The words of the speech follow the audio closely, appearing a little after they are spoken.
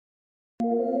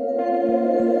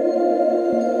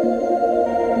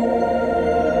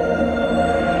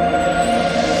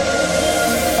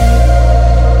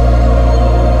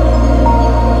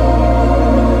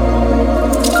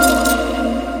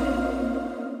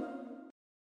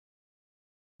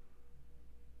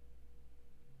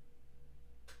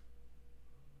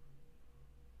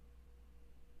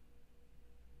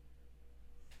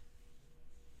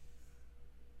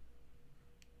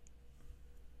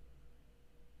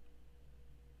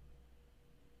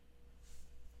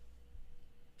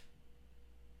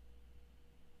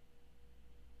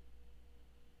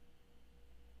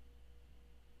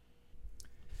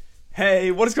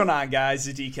Hey, what is going on, guys?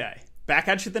 It's DK. Back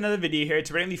at you with another video here.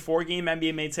 Today, the 4-game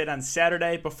NBA main slate on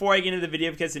Saturday. Before I get into the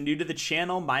video, because you're new to the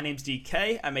channel, my name's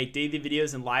DK. I make daily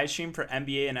videos and live stream for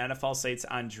NBA and NFL sites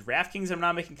on Draftkings. I'm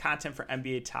now making content for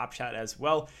NBA Top Shot as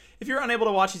well. If you're unable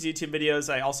to watch these YouTube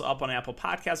videos, I also up on Apple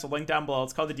Podcasts. A link down below.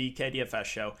 It's called the DK DFS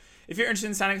Show. If you're interested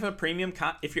in signing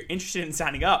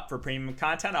up for premium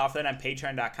content, I offer that on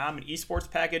Patreon.com, an esports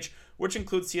package, which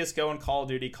includes CS:GO and Call of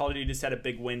Duty. Call of Duty just had a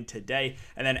big win today,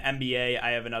 and then NBA.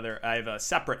 I have a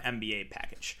separate NBA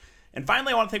package. And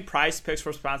finally, I want to thank PrizePicks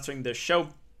for sponsoring this show.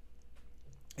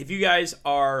 If you guys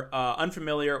are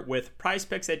unfamiliar with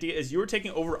PrizePicks, the idea is you are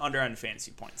taking over/under on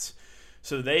fantasy points.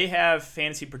 So they have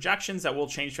fantasy projections that will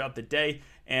change throughout the day.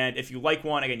 And if you like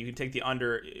one, again, you can take the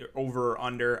over or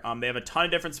under. They have a ton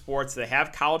of different sports. They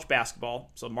have college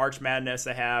basketball, so March Madness.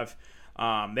 They have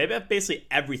basically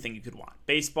everything you could want: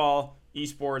 baseball,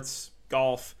 esports,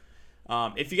 golf.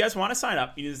 If you guys want to sign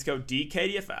up, you just go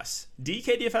DKDFS.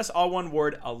 DKDFS, all one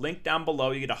word. A link down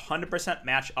below. You get a 100%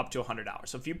 match up to $100.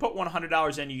 So if you put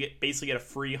 $100 in, you basically get a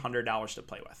free $100 to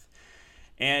play with.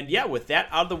 And yeah, with that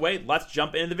out of the way, let's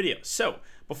jump into the video. So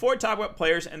before I talk about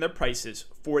players and their prices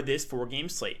for this 4-game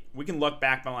slate, we can look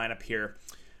back my lineup here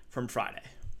from Friday.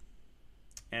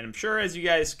 And I'm sure, as you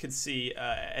guys could see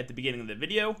at the beginning of the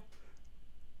video,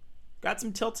 got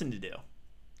some tilting to do. A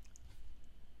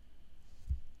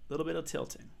little bit of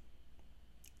tilting.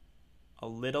 A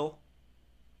little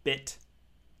bit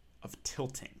of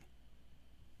tilting.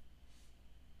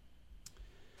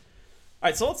 All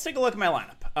right, so let's take a look at my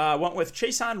lineup. Went with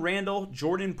Chason Randall,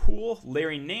 Jordan Poole,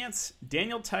 Larry Nance,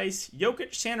 Daniel Tice, Jokic,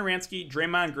 Satoransky,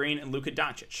 Draymond Green, and Luka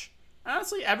Doncic.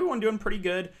 Honestly, everyone doing pretty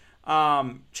good.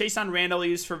 Chason Randall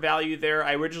used for value there.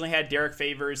 I originally had Derek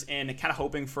Favors and kind of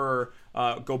hoping for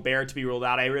Gobert to be ruled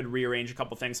out. I would rearrange a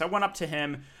couple things. So I went up to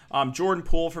him. Jordan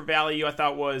Poole for value I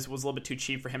thought was a little bit too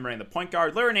cheap for him running the point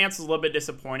guard. Larry Nance was a little bit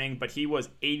disappointing, but he was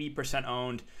 80%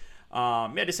 owned.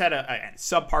 Just had a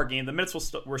subpar game. The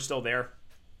minutes were still there.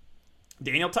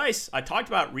 Daniel Tice, I talked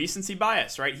about recency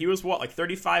bias, right? He was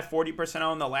 35-40%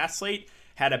 owned the last slate,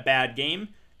 had a bad game.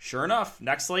 Sure enough,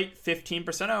 next slate,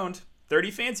 15% owned,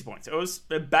 30 fancy points. It was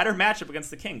a better matchup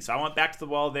against the Kings, so I went back to the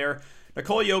well there.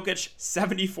 Nikola Jokic,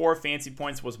 74 fancy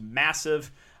points, was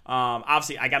massive.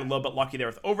 Obviously, I got a little bit lucky there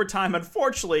with overtime.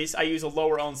 Unfortunately, I use a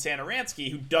lower-owned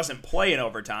Satoransky, who doesn't play in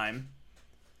overtime.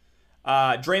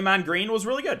 Draymond Green was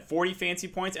really good, 40 fancy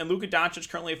points, and Luka Doncic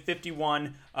currently at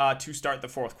 51 to start the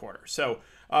fourth quarter. So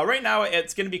right now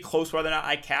it's going to be close whether or not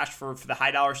I cash for the high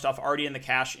dollar stuff. Already in the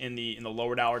cash in the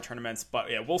lower dollar tournaments,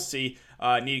 but yeah, we'll see.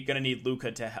 Gonna need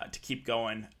Luka to keep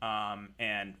going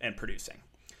and producing.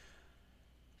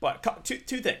 But two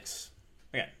things.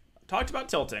 Again, talked about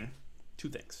tilting. Two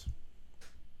things.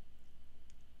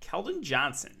 Keldon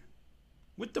Johnson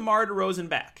with DeMar DeRozan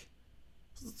back.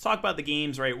 Let's talk about the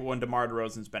games, right, when DeMar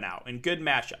DeRozan's been out. And good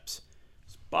matchups.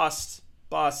 Bust,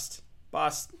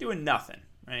 doing nothing,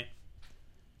 right?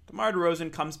 DeMar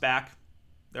DeRozan comes back,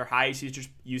 their highest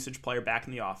usage player back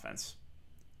in the offense.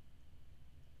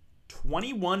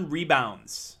 21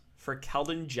 rebounds for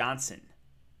Keldon Johnson.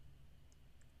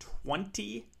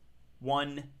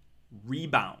 21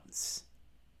 rebounds.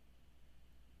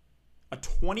 A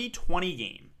 2020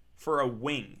 game for a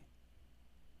wing.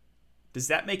 Does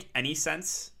that make any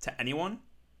sense to anyone?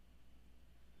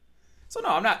 So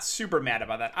no, I'm not super mad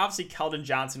about that. Obviously, Keldon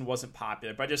Johnson wasn't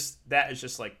popular, but that is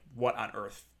just like, what on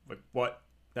earth? Like, what?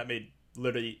 That made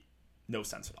literally no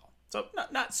sense at all. So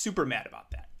not super mad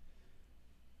about that.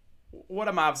 What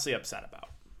I'm obviously upset about,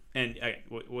 and again,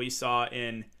 what we saw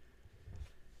in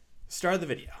the start of the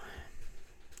video,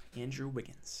 Andrew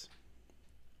Wiggins,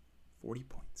 40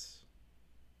 points.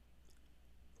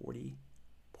 40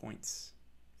 points.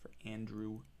 For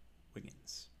Andrew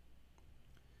Wiggins.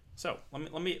 So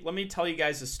let me tell you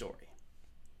guys a story.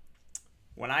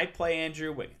 When I play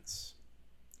Andrew Wiggins,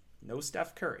 no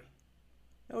Steph Curry,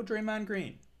 no Draymond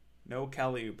Green, no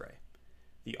Kelly Oubre,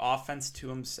 the offense to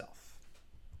himself.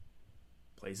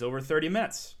 Plays over 30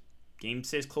 minutes. Game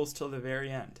stays close till the very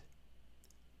end.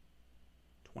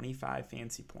 25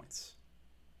 fancy points.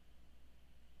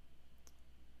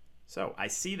 So I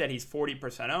see that he's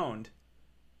 40% owned.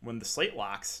 When the slate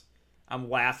locks, I'm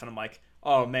laughing. I'm like,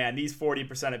 oh man, these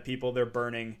 40% of people, they're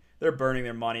burning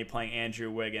their money playing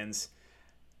Andrew Wiggins.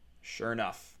 Sure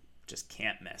enough, just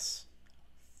can't miss.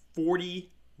 40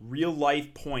 real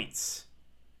life points.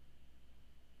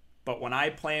 But when I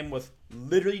play him with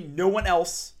literally no one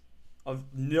else, of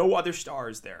no other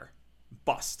stars there,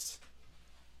 busts.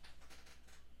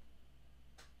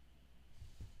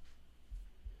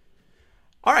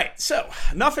 All right, so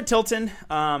enough of Tilton.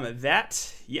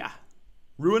 That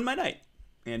ruined my night.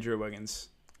 Andrew Wiggins.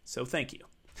 So thank you.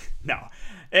 No.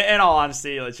 In all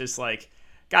honesty, it's just like,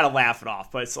 gotta laugh it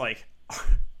off. But it's like,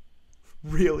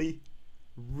 really?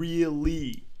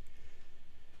 Really?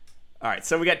 All right,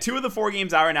 so we got 2 of the 4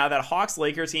 games out right now. That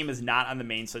Hawks-Lakers game is not on the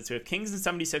main slate. So we have Kings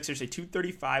and 76ers, a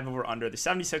 235 over-under. The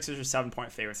 76ers are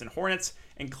 7-point favorites. And Hornets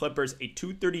and Clippers, a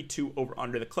 232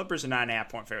 over-under. The Clippers are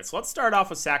 9.5-point favorites. So let's start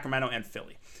off with Sacramento and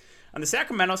Philly. On the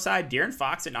Sacramento side, De'Aaron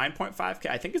Fox at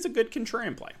 9.5K, I think is a good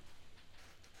contrarian play.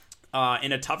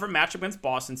 In a tougher matchup against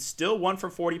Boston, still 1 for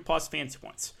 40-plus fantasy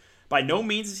points. By no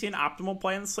means is he an optimal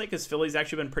play on the slate because Philly's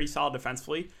actually been pretty solid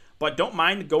defensively. But don't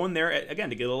mind going there,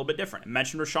 again, to get a little bit different. I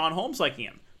mentioned Rashawn Holmes liking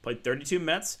him. Played 32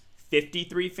 minutes,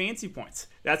 53 fantasy points.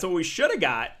 That's what we should have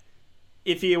got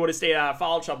if he would have stayed out of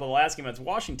foul trouble the last game against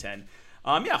Washington.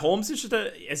 Holmes is just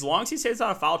as long as he stays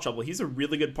out of foul trouble, he's a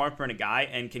really good point per minute guy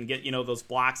and can get, those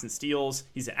blocks and steals.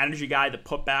 He's an energy guy, the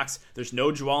putbacks. There's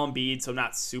no Joel Embiid, so I'm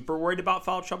not super worried about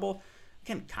foul trouble.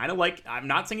 Again, kind of like, I'm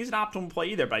not saying he's an optimal play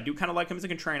either, but I do kind of like him as a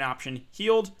contrarian option.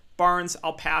 Hield, Barnes,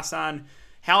 I'll pass on.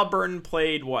 Halliburton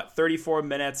played, 34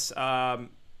 minutes. I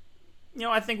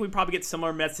think we probably get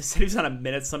similar minutes. They said he was on a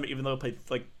minutes limit, even though he played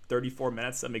like 34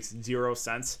 minutes. That makes zero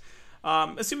sense.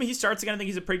 Assuming he starts again, I think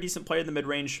he's a pretty decent player in the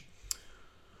mid-range.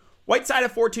 Whiteside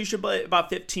at 4-2 should play about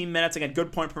 15 minutes. Again,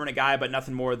 good point per minute guy, but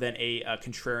nothing more than a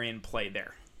contrarian play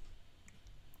there.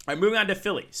 All right, moving on to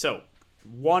Philly. So,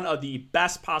 one of the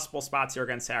best possible spots here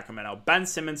against Sacramento. Ben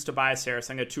Simmons, Tobias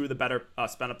Harris. I think 2 of the better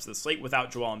spin-ups of the slate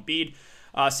without Joel Embiid.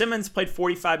 Simmons played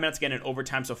 45 minutes again in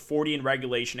overtime, so 40 in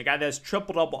regulation. A guy that has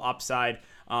triple-double upside.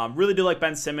 Really do like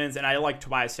Ben Simmons, and I like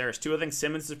Tobias Harris too. I think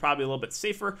Simmons is probably a little bit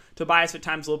safer. Tobias at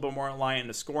times a little bit more reliant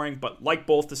into scoring, but like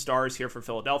both the stars here for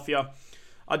Philadelphia.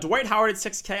 Dwight Howard at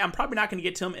 6K. I'm probably not going to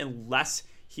get to him unless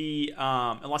he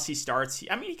starts.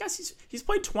 He's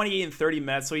played 28 and 30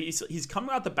 minutes, so he's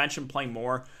coming out the bench and playing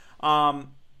more.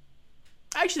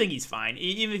 I actually think he's fine,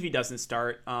 even if he doesn't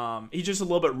start. He's just a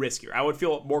little bit riskier. I would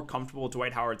feel more comfortable if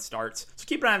Dwight Howard starts. So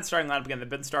keep an eye on the starting lineup again. They've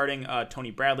been starting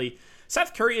Tony Bradley.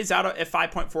 Seth Curry is out at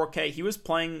 5.4K. He was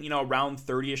playing, around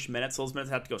 30-ish minutes. So those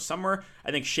minutes have to go somewhere.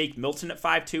 I think Shake Milton at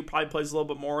 5.2 probably plays a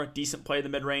little bit more. Decent play in the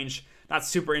mid-range. Not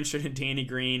super interested in Danny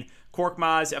Green.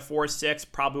 Korkmaz at 4.6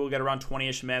 probably will get around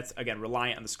 20-ish minutes. Again,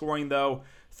 reliant on the scoring, though.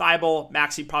 Thibault,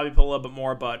 Maxey probably put a little bit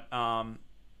more, but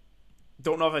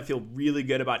don't know if I feel really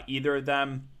good about either of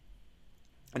them.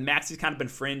 And Maxey's kind of been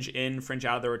fringe in, fringe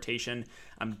out of the rotation.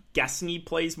 I'm guessing he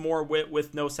plays more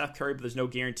with no Seth Curry, but there's no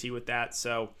guarantee with that.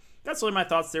 So that's really my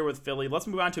thoughts there with Philly. Let's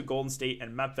move on to Golden State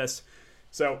and Memphis.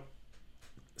 So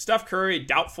Steph Curry,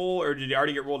 doubtful, or did he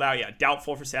already get ruled out? Yeah,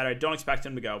 doubtful for Saturday. Don't expect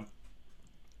him to go.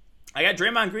 I got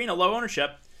Draymond Green, a low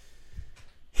ownership.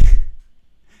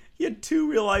 He had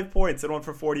 2 real-life points and 1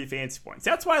 for 40 fantasy points.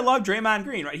 That's why I love Draymond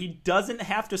Green, right? He doesn't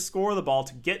have to score the ball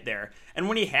to get there. And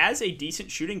when he has a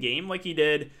decent shooting game like he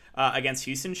did against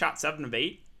Houston, shot 7 of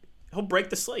 8, he'll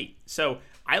break the slate. So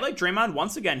I like Draymond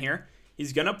once again here.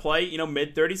 He's going to play,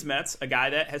 mid-30s minutes, a guy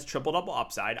that has triple-double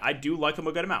upside. I do like him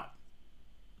a good amount.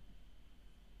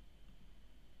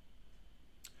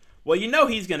 Well,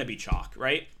 he's going to be chalk,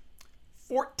 right?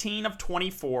 14 of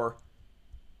 24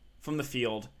 from the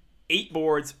field. 8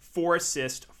 boards, 4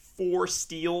 assists, 4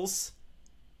 steals.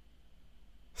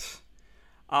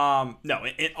 No,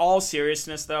 in all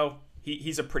seriousness, though,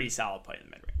 he's a pretty solid play in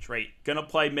the mid-range, right? Going to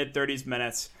play mid-30s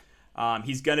minutes.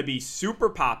 He's going to be super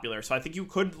popular, so I think you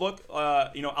could look,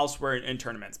 elsewhere in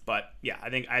tournaments. But yeah,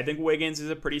 I think Wiggins is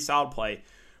a pretty solid play.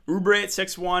 Oubre at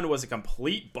 6'1" was a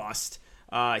complete bust.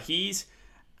 Oubre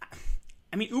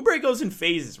goes in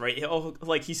phases,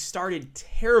 right? He started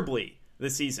terribly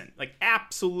this season, like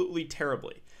absolutely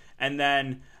terribly, and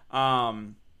then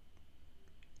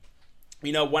went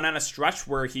on a stretch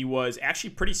where he was actually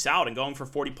pretty solid and going for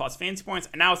 40+ fantasy points,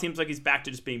 and now it seems like he's back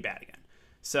to just being bad again.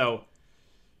 So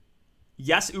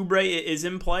yes, Oubre is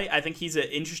in play. I think he's an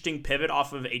interesting pivot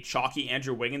off of a chalky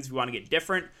Andrew Wiggins if you want to get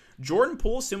different. Jordan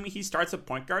Poole, assuming he starts at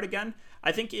point guard again,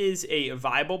 I think is a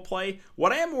viable play.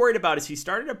 What I am worried about is he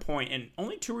started at point and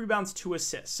only 2 rebounds, 2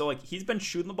 assists. So he's been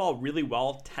shooting the ball really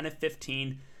well, 10 of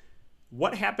 15.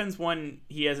 What happens when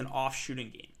he has an off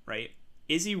shooting game, right?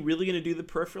 Is he really going to do the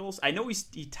peripherals? I know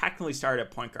he technically started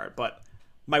at point guard, but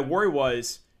my worry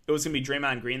was it was going to be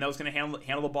Draymond Green that was going to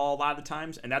handle the ball a lot of the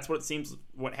times, and that's what it seems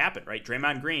what happened, right?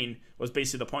 Draymond Green was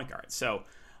basically the point guard. So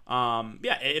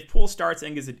if Poole starts, I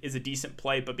think is a decent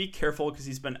play, but be careful because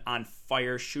he's been on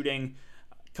fire shooting.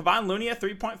 Kevon Looney at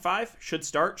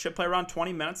 3.5 should play around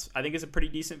 20 minutes. I think is a pretty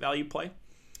decent value play.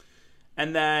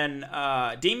 And then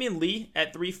Damian Lee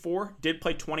at 3-4 did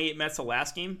play 28 minutes the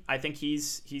last game. I think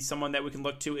he's someone that we can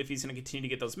look to if he's going to continue to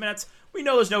get those minutes. We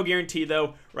know there's no guarantee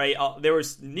though, right? There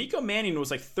was Nico Mannion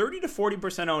was like 30 to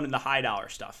 40% owned in the high dollar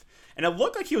stuff, and it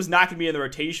looked like he was not going to be in the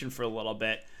rotation for a little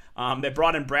bit. They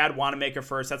brought in Brad Wanamaker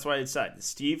first. That's what I said.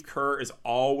 Steve Kerr is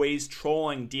always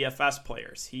trolling DFS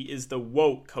players. He is the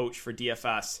woke coach for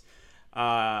DFS.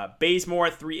 Bazemore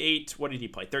at 3-8. What did he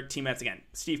play? 13 minutes again.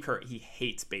 Steve Kerr, he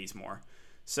hates Bazemore.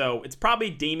 So it's probably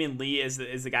Damian Lee is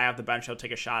the guy off the bench I'll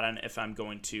take a shot on if I'm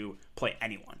going to play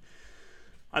anyone.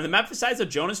 On the Memphis side, so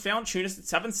Jonas Valanciunas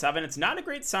at 7-7. It's not a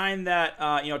great sign that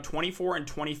 24 and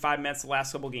 25 minutes the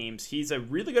last couple games. He's a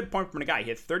really good point per guy. He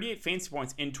had 38 fantasy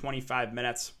points in 25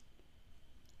 minutes.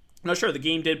 No, sure, the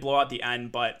game did blow out the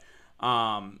end, but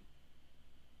I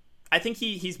think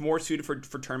he's more suited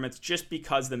for tournaments just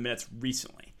because of the minutes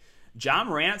recently. John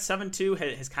Morant at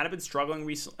 7-2 has kind of been struggling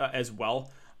as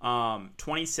well.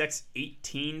 26,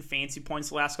 18 fantasy points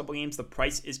the last couple games. The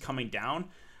price is coming down.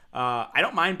 I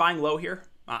don't mind buying low here.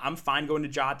 I'm fine going to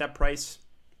Ja at that price.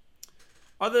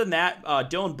 Other than that,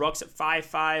 Dylan Brooks at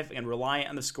 5-5 and reliant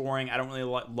on the scoring. I don't really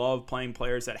love playing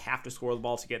players that have to score the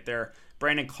ball to get there.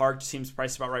 Brandon Clark seems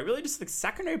priced about right. Really just the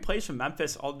secondary plays from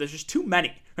Memphis. There's just too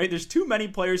many, right? There's too many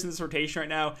players in this rotation right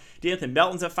now. D'Anthony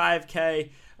Melton's at 5K.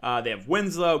 They have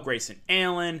Winslow, Grayson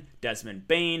Allen, Desmond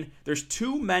Bane. There's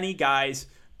too many guys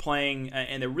playing,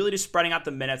 and they're really just spreading out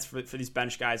the minutes for these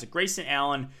bench guys. Grayson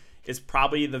Allen is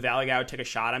probably the value guy I would take a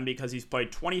shot on because he's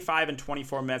played 25 and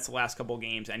 24 minutes the last couple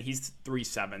games, and he's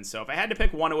 3-7. So if I had to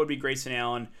pick one, it would be Grayson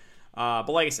Allen. But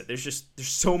like I said, there's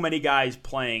so many guys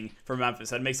playing for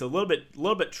Memphis that makes it a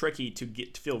little bit tricky to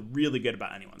feel really good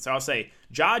about anyone. So I'll say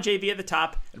Ja, JV at the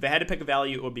top. If I had to pick a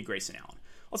value, it would be Grayson Allen.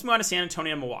 Let's move on to San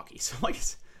Antonio and Milwaukee. So like I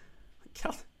said,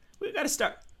 we've got to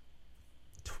start.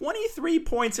 23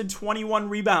 points and 21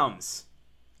 rebounds.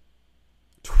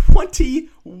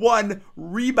 21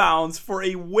 rebounds for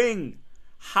a wing.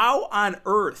 How on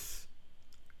earth?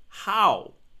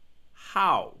 How?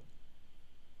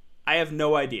 I have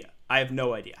no idea.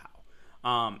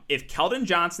 how. If Keldon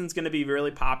Johnson's going to be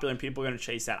really popular and people are going to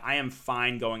chase that, I am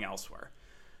fine going elsewhere.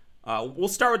 We'll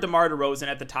start with DeMar DeRozan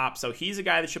at the top. So he's a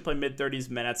guy that should play mid-30s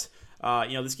minutes.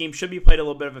 This game should be played a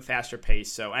little bit of a faster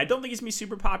pace. So I don't think he's going to be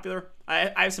super popular.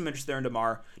 I have some interest there in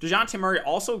DeMar. DeJounte Murray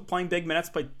also playing big minutes,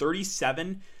 played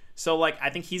 37. So, I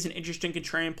think he's an interesting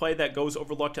contrarian play that goes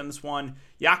overlooked on this one.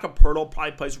 Jakob Poeltl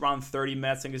probably plays around 30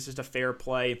 minutes. I think it's just a fair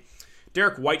play.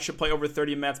 Derek White should play over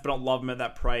 30 minutes, but don't love him at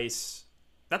that price.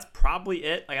 That's probably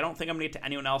it. I don't think I'm going to get to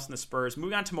anyone else in the Spurs.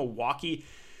 Moving on to Milwaukee.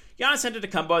 Giannis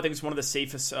Antetokounmpo, I think, is one of the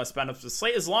safest spend ups of the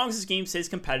slate. As long as his game stays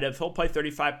competitive, he'll play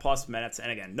 35-plus minutes.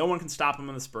 And again, no one can stop him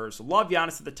in the Spurs. So love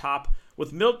Giannis at the top.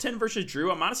 With Middleton versus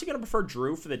Drew, I'm honestly going to prefer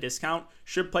Drew for the discount.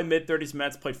 Should play mid-30s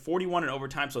minutes, played 41 in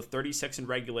overtime, so 36 in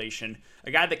regulation.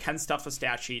 A guy that can stuff a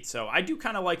stat sheet. So I do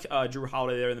kind of like Drew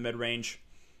Holiday there in the mid-range.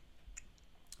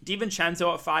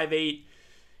 DiVincenzo at 5'8".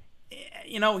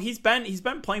 He's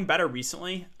been playing better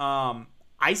recently.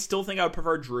 I still think I would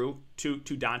prefer Drew to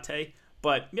Dante.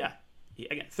 But, yeah,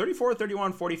 again, 34,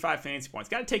 31, 45 fantasy points.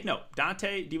 Got to take note.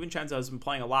 Dante DiVincenzo has been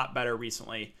playing a lot better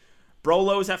recently.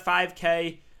 Brolo's at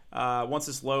 5K. Once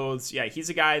this loads, yeah, he's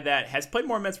a guy that has played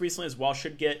more minutes recently as well.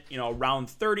 Should get,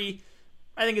 around 30.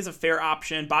 I think is a fair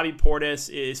option. Bobby Portis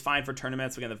is fine for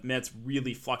tournaments. Again, the minutes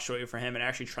really fluctuate for him and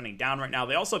actually trending down right now.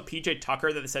 They also have PJ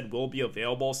Tucker that they said will be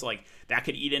available. So, that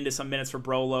could eat into some minutes for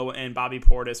Brolo and Bobby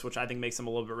Portis, which I think makes them a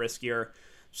little bit riskier.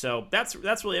 So that's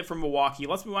really it from Milwaukee.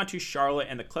 Let's move on to Charlotte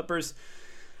and the Clippers.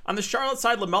 On the Charlotte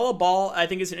side, LaMelo Ball, I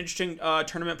think, is an interesting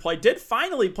tournament play. Did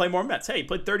finally play more minutes. Hey, he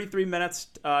played 33 minutes,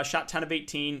 shot 10 of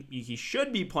 18. He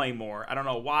should be playing more. I don't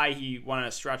know why he went on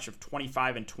a stretch of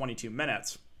 25 and 22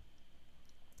 minutes.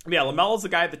 But yeah, LaMelo's the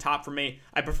guy at the top for me.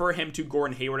 I prefer him to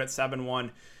Gordon Hayward at 7-1.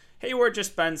 Hayward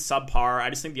just been subpar. I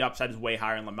just think the upside is way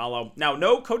higher in LaMelo. Now,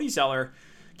 no Cody Zeller.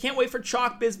 Can't wait for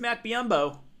Chalk Bismack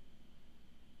Biyombo.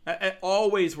 It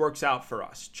always works out for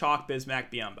us. Chalk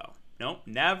Bismack Biyombo. Nope,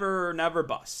 never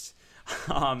busts.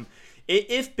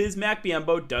 If Bismack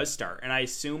Biyombo does start, and I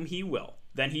assume he will,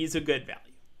 then he's a good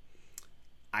value.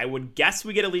 I would guess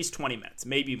we get at least 20 minutes,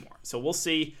 maybe more. So we'll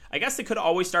see. I guess they could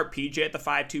always start PJ at the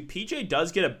 5-2. PJ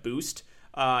does get a boost.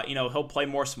 He'll play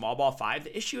more small ball 5.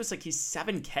 The issue is he's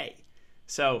 7K.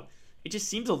 So it just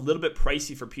seems a little bit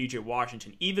pricey for PJ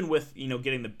Washington, even with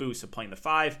getting the boost of playing the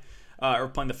 5. Or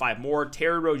playing the 5 more.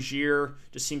 Terry Rozier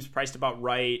just seems priced about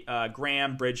right.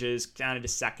 Graham, Bridges, kind of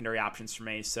just secondary options for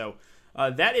me. So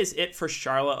That is it for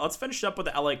Charlotte. Let's finish up with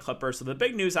the LA Clippers. So the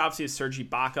big news, obviously, is Serge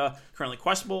Ibaka, currently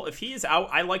questionable. If he is out,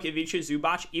 I like Ivica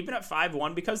Zubac, even at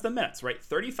 5-1, because of the minutes, right?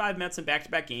 35 minutes in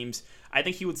back-to-back games. I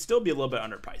think he would still be a little bit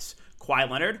underpriced. Kawhi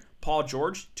Leonard, Paul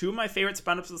George, two of my favorite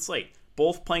spin-ups of the slate,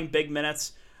 both playing big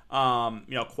minutes.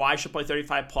 Kawhi should play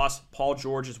 35 plus. Paul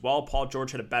George as well. Paul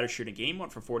George had a better shooting game,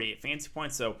 went for 48 fantasy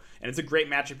points. And it's a great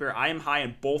matchup here. I am high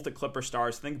in both the Clipper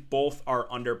stars. I think both are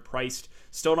underpriced.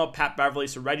 Still no Pat Beverly,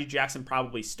 so Reggie Jackson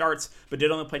probably starts, but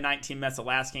did only play 19 minutes the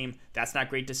last game. That's not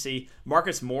great to see.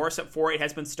 Marcus Morris at 4-8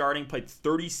 has been starting, played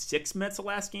 36 minutes the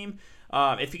last game.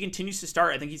 If he continues to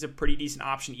start, I think he's a pretty decent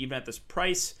option even at this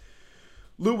price.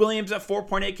 Lou Williams at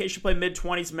 4.8K should play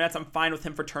mid-20s minutes. I'm fine with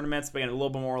him for tournaments, but again, a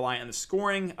little bit more reliant on the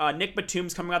scoring. Nick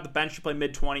Batum's coming out the bench to play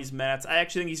mid-20s minutes. I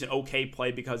actually think he's an okay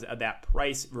play because of that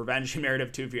price. Revenge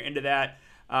narrative, too, if you're into that.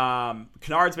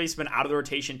 Kennard's basically been out of the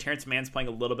rotation. Terrence Mann's playing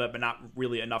a little bit, but not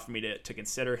really enough for me to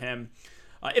consider him.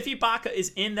 If Ibaka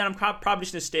is in, then I'm probably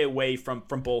just going to stay away from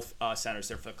both centers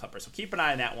there for the Clippers. So keep an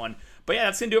eye on that one. But yeah,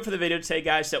 that's going to do it for the video today,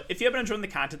 guys. So if you have been enjoying the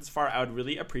content this far, I would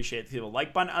really appreciate it if you hit the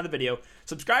like button on the video,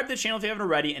 subscribe to the channel if you haven't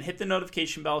already, and hit the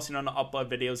notification bell so you know when to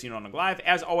upload videos, you know when to live.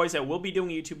 As always, I will be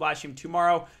doing a YouTube live stream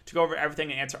tomorrow to go over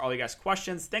everything and answer all you guys'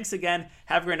 questions. Thanks again.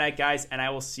 Have a great night, guys, and I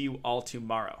will see you all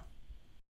tomorrow.